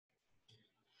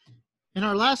In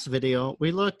our last video,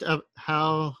 we looked at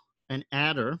how an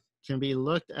adder can be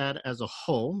looked at as a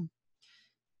whole.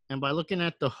 And by looking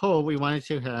at the whole, we wanted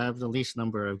to have the least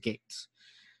number of gates,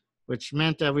 which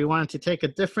meant that we wanted to take a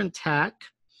different tack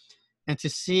and to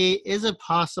see, is it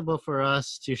possible for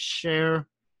us to share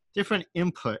different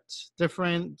inputs,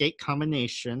 different gate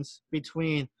combinations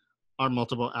between our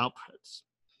multiple outputs.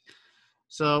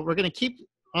 So we're going to keep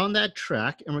on that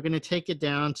track, and we're going to take it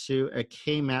down to a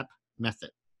Kmap method.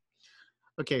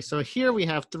 Okay, so here we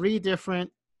have three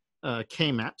different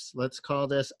Kmaps. Let's call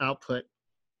this output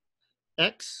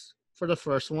X for the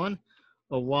first one,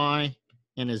 a Y,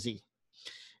 and a Z.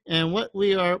 And what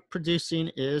we are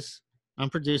producing is, I'm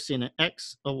producing an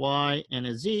X, a Y, and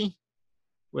a Z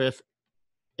with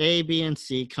A, B, and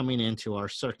C coming into our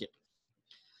circuit.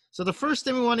 So the first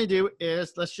thing we want to do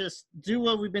is, let's just do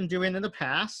what we've been doing in the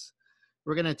past.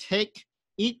 We're going to take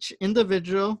each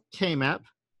individual Kmap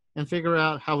and figure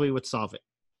out how we would solve it.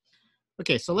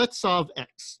 Okay, so let's solve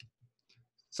X.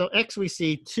 So X, we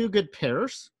see two good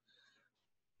pairs.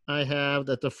 I have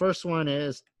that the first one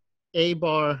is A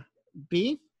bar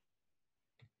B.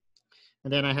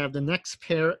 And then I have the next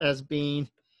pair as being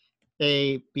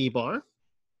A B bar.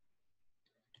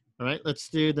 All right, let's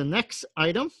do the next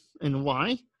item in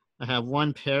Y. I have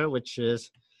one pair, which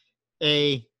is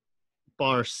A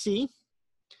bar C.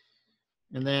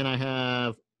 And then I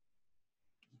have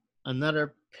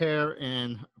another pair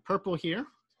in purple here,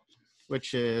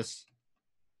 which is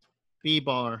B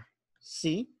bar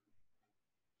C.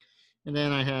 And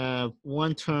then I have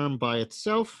one term by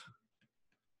itself,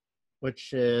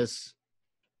 which is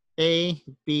A,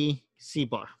 B, C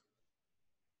bar.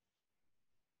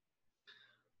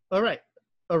 All right,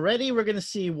 already we're gonna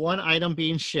see one item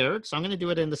being shared, so I'm gonna do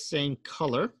it in the same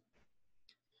color.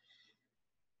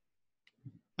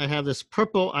 I have this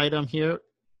purple item here,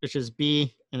 which is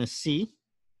B and a C.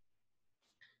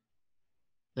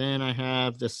 Then I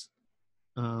have this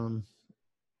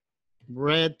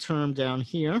red term down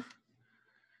here,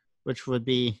 which would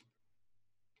be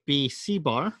B C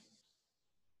bar.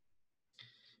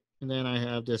 And then I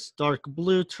have this dark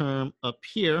blue term up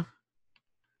here.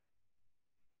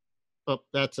 Oh,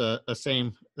 that's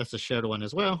that's a shared one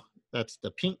as well. That's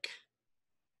the pink.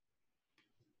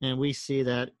 And we see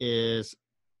that is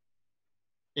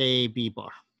A B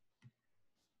bar.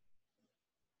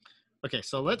 Okay,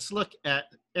 so let's look at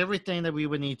everything that we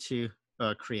would need to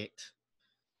create.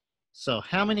 So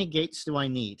how many gates do I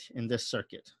need in this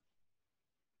circuit?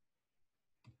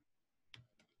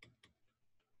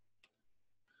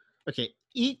 Okay,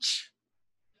 each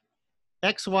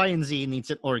X, Y, and Z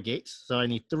needs an OR gate. So I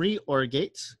need 3 OR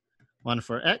gates, one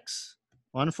for X,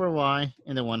 one for Y,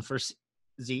 and then one for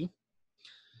Z.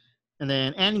 And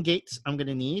then AND gates I'm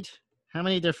gonna need. How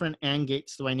many different AND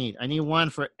gates do I need? I need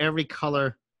one for every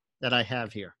color that I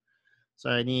have here.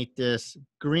 So I need this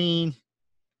green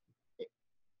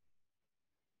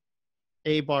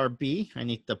A bar B. I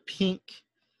need the pink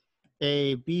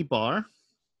A B bar.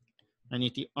 I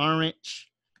need the orange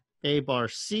A bar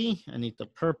C. I need the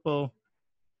purple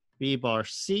B bar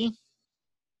C.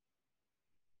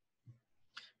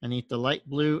 I need the light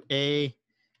blue A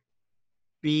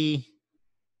B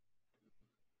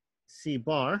C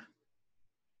bar.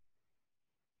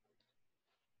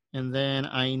 And then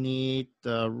I need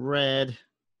the red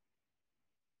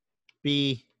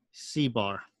B C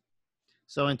bar.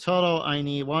 So in total, I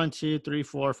need 1, 2, 3,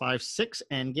 4, 5, 6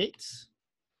 AND gates.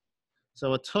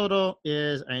 So a total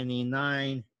is, I need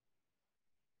 9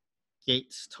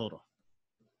 gates total.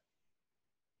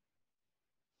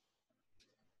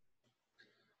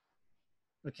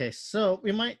 Okay, so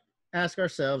we might ask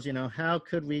ourselves, how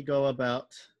could we go about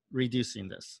reducing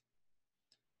this?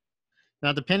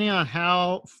 Now, depending on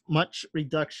how much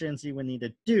reductions you would need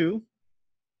to do,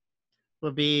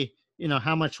 would be,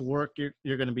 how much work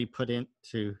you're going to be put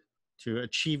into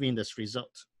achieving this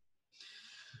result.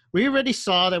 We already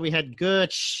saw that we had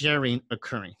good sharing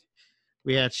occurring.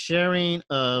 We had sharing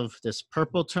of this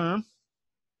purple term,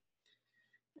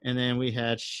 and then we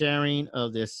had sharing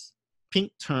of this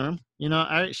pink term.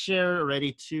 I shared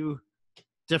already 2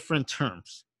 different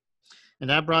terms, and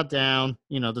that brought down,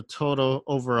 the total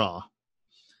overall.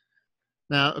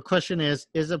 Now, the question is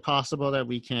it possible that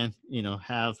we can,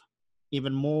 have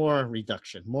even more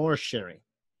reduction, more sharing?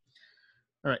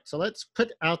 All right, so let's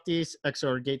put out these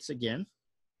XOR gates again.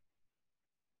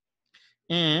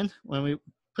 And when we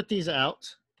put these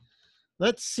out,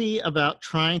 let's see about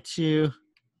trying to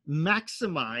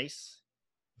maximize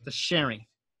the sharing.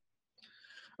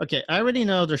 Okay, I already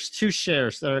know there's 2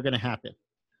 shares that are going to happen.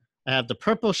 I have the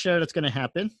purple share that's going to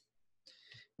happen,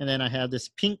 and then I have this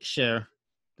pink share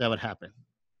that would happen.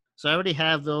 So I already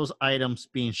have those items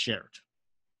being shared.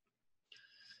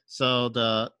 So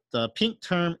the pink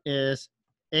term is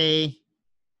A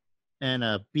and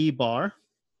a B bar.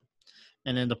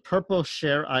 And then the purple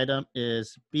share item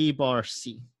is B bar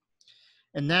C.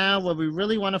 And now what we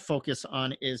really want to focus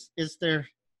on is there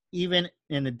even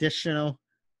an additional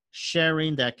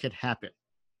sharing that could happen?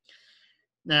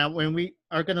 Now, when we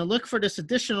are going to look for this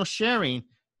additional sharing,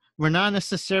 we're not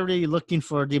necessarily looking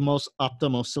for the most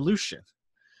optimal solution.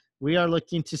 We are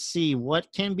looking to see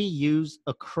what can be used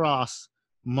across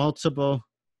multiple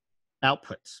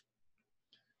outputs.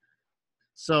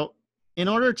 So in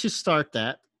order to start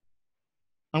that,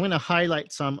 I'm going to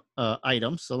highlight some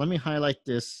items. So let me highlight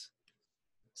this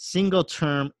single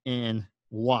term in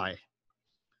Y.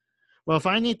 Well, if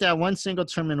I need that one single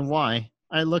term in Y,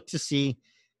 I look to see,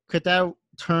 could that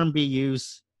term be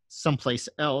used someplace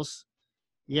else?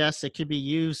 Yes, it could be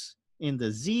used in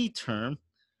the Z term.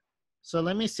 So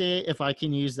let me see if I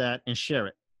can use that and share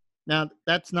it. Now,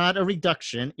 that's not a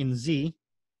reduction in Z,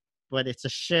 but it's a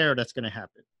share that's going to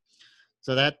happen.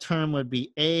 So that term would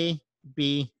be A,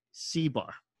 B, C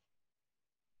bar.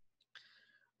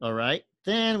 All right.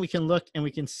 Then we can look and we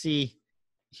can see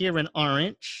here in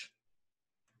orange,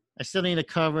 I still need to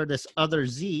cover this other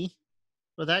Z,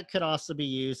 but that could also be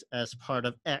used as part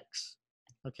of X.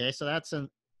 Okay, so that's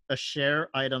a share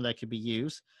item that could be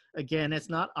used. Again, it's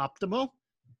not optimal,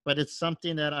 but it's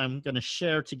something that I'm going to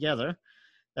share together.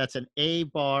 That's an A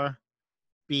bar,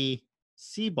 B,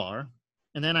 C bar.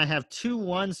 And then I have two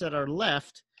ones that are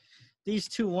left. These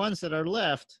two ones that are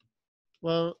left,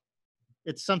 well,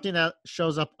 it's something that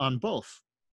shows up on both.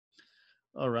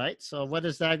 All right, so what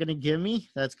is that going to give me?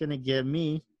 That's going to give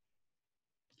me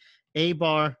A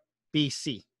bar, B,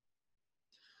 C.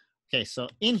 Okay, so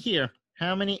in here,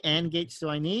 how many AND gates do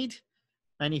I need?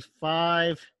 I need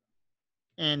 5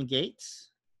 AND gates.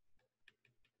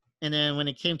 And then when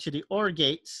it came to the OR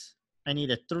gates, I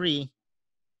needed 3.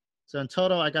 So in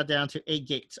total, I got down to 8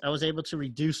 gates. I was able to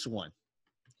reduce one.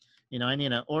 You know, I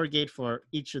need an OR gate for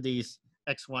each of these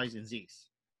X, Y's, and Z's.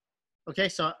 Okay,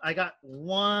 so I got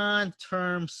one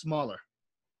term smaller.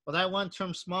 Well, that one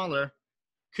term smaller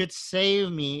could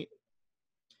save me,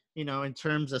 you know, in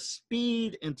terms of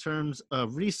speed, in terms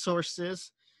of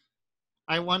resources.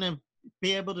 I want to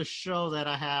be able to show that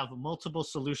I have multiple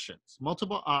solutions,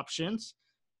 multiple options,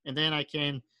 and then I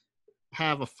can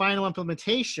have a final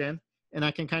implementation and I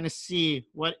can kind of see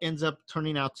what ends up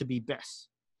turning out to be best.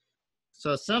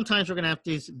 So sometimes we're going to have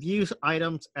to view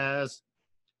items as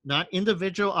not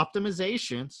individual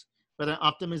optimizations, but an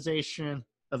optimization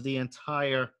of the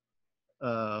entire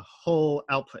whole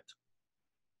output.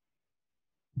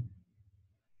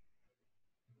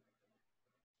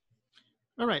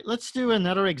 All right, let's do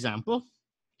another example.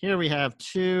 Here we have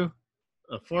 4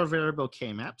 variable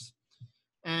Kmaps.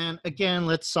 And again,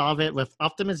 let's solve it with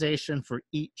optimization for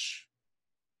each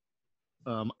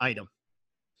item.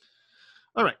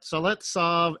 All right, so let's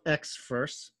solve X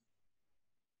first.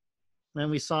 When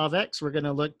we solve X, we're going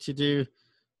to look to do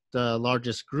the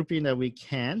largest grouping that we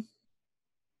can.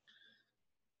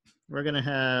 We're going to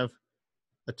have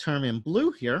a term in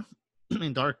blue here,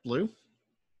 in dark blue.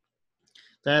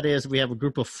 That is, we have a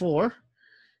group of 4,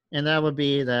 and that would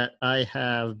be that I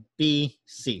have B,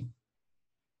 C.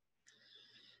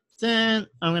 Then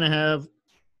I'm going to have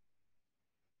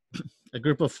a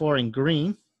group of 4 in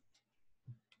green,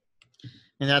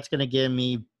 and that's going to give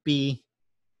me B,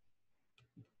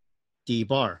 D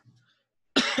bar.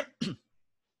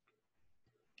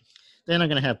 Then I'm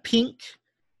going to have pink,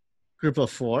 group of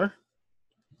 4,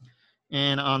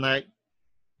 and on that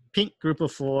pink group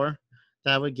of 4,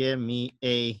 that would give me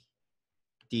A,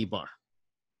 D bar.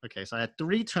 Okay, so I had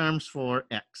 3 terms for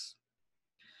X.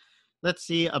 Let's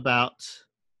see about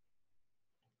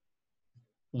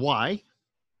Y.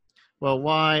 Well,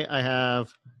 Y, I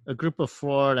have a group of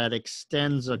 4 that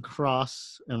extends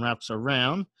across and wraps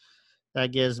around.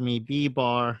 That gives me B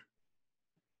bar,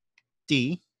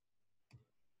 D.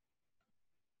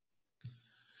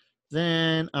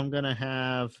 Then I'm going to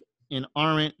have in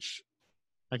orange,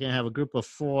 I can have a group of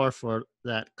 4 for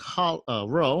that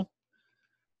row.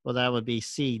 Well, that would be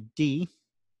C, D.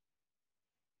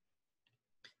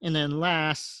 And then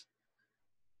last,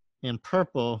 in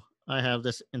purple, I have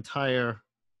this entire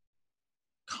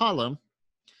column,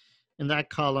 and that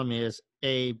column is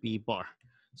A, B bar.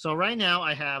 So right now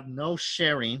I have no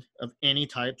sharing of any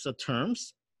types of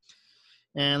terms.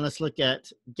 And let's look at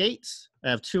gates. I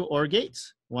have 2 OR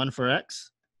gates, one for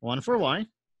X, one for Y.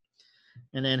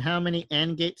 And then how many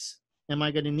AND gates am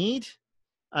I going to need?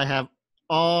 I have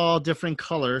all different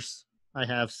colors. I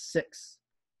have 6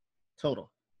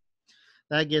 total.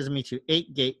 That gives me to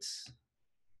 8 gates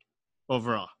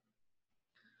overall.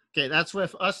 Okay, that's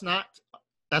with us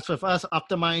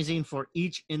optimizing for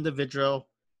each individual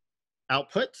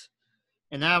output.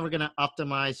 And now we're going to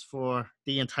optimize for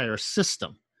the entire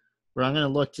system, where I'm going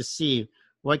to look to see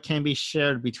what can be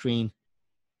shared between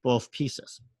both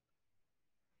pieces.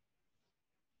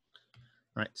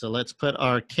 All right, so let's put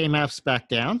our Kmaps back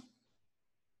down.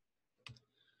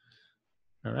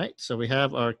 All right, so we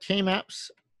have our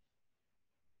Kmaps.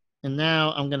 And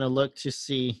now I'm going to look to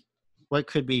see what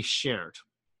could be shared.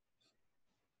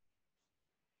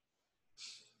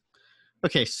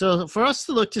 Okay, so for us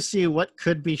to look to see what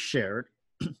could be shared,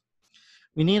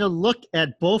 we need to look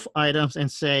at both items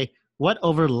and say what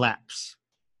overlaps.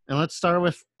 And let's start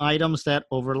with items that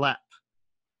overlap.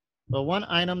 Well, one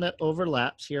item that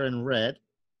overlaps here in red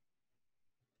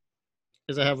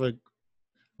is I have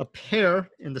a pair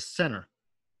in the center.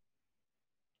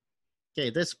 Okay,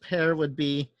 this pair would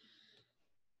be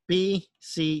B,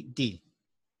 C, D.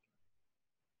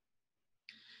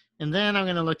 And then I'm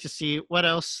going to look to see what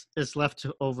else is left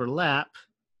to overlap.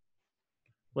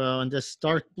 Well, in this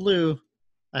dark blue,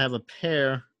 I have a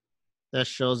pair that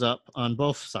shows up on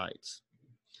both sides.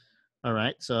 All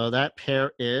right, so that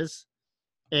pair is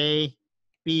A,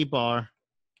 B bar,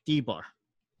 D bar.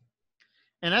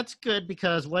 And that's good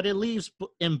because what it leaves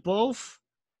in both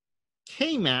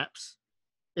K-maps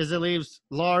is it leaves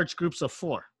large groups of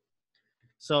 4.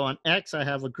 So on X, I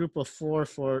have a group of 4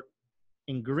 for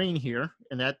in green here,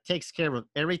 and that takes care of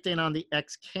everything on the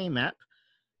X K-map,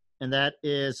 and that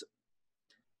is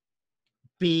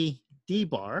B, D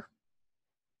bar.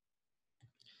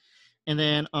 And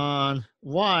then on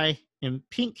Y in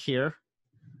pink here,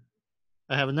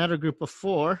 I have another group of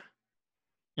 4,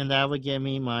 and that would give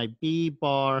me my B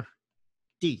bar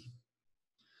D.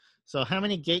 So how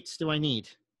many gates do I need?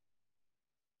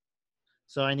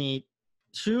 So I need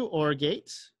 2 OR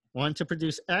gates, one to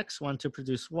produce X, one to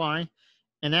produce Y.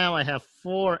 And now I have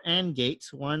 4 AND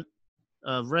gates, one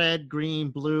red, green,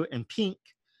 blue, and pink.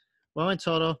 Well, in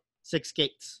total, 6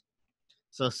 gates.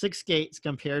 So 6 gates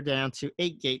compared down to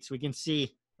 8 gates. We can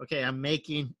see, okay, I'm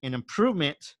making an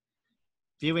improvement,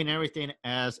 viewing everything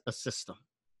as a system.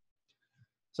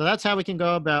 So that's how we can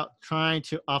go about trying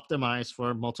to optimize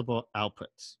for multiple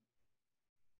outputs.